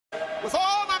with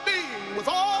all my being, with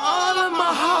all of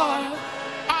my heart.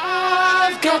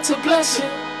 I've got to bless it,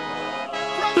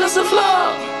 bless the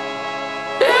flow.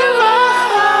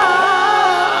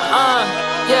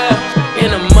 Yeah,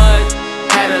 in the mud,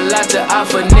 had a lot to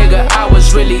offer, nigga. I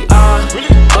was really on,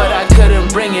 but I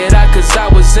couldn't bring it out 'cause I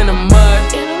was in the mud.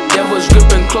 That was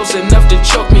gripping close enough to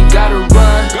choke me. Gotta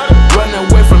run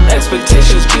away from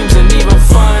expectations, dreams, and even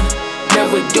fun.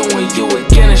 Never doing you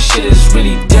again, and shit is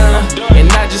really done.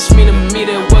 And I just mean to me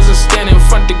that wasn't standing in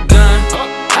front of the gun.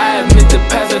 I admit the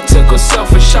path I took was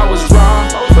selfish, I was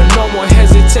wrong. But no more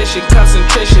hesitation,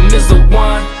 concentration is the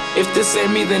one. If this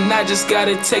ain't me, then I just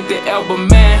gotta take the L, but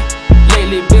man,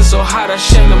 lately been so hot, I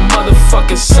shame the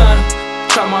motherfucking sun.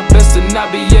 Try my best to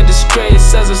not be a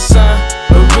disgrace as a son,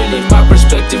 but really my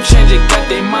perspective changed, it got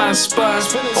their mind spun.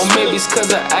 Or maybe it's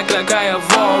 'cause I act like I have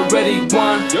already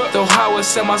won. Though how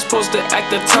else am I supposed to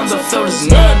act at times I feel there's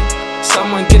none.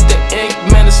 Someone get the ink,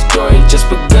 man, the story just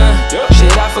begun.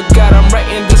 Shit, I forgot I'm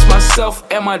writing this myself,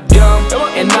 am I dumb?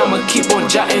 And I'ma keep on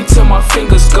jotting till my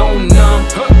fingers go numb.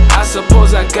 I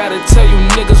suppose I gotta tell you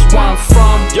niggas where I'm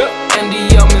from.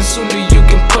 NDM and sooner you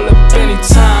can pull up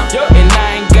anytime. And I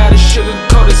ain't gotta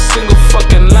sugarcoat a single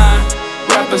fucking line.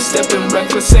 Rappers stepping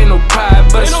reckless, ain't no pride,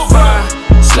 but it's fine.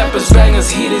 Slappers, bangers,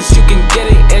 heaters, you can get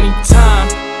it anytime.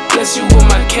 Bless you with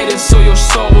my cadence so your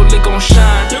soul it gon'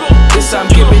 shine. This I'm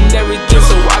giving everything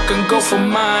so I can go for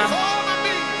mine.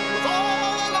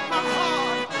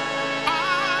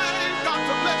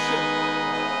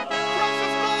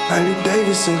 Harley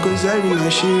Davidson, 'cause every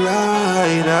night she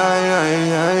ride.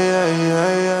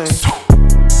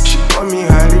 She bought me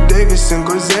Harley Davidson,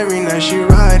 'cause every night she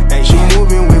ride. She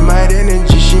moving with my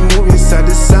energy, she moving side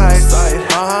to side.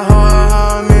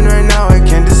 How I'm in right now, I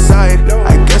can't decide.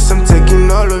 I guess I'm taking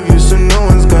all of you, so no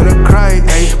one's gonna cry.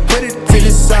 Put it to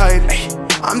the side,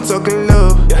 I'm talking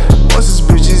love. Bosses,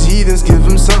 bitches, heathens, give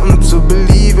them something to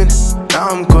believe in. Now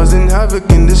I'm causing havoc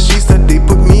in the streets that they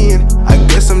put me in. I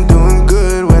guess I'm doing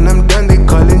good, when I'm done they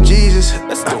calling Jesus.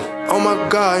 Oh my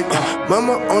God,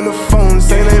 mama on the phone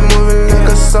saying I'm moving like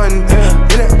a son.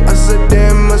 In it, I said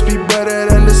damn, must be better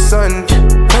than the sun.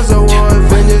 'Cause I war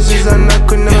Avengers and I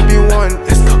could not be one.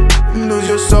 Lose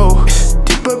your soul,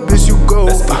 deep abyss you go.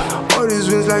 All these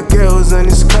winds like gales and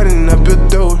it's cutting up your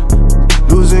throat.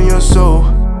 Losing your soul,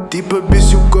 deep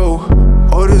abyss you go.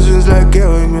 All these winds like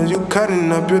gales, you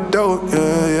cutting up your throat.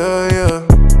 Yeah.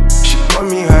 She bought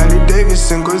me Harley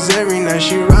Davidson, 'cause every night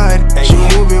she ride. She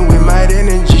moving with my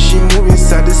energy, she moving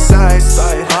side to side.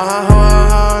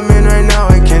 How I'm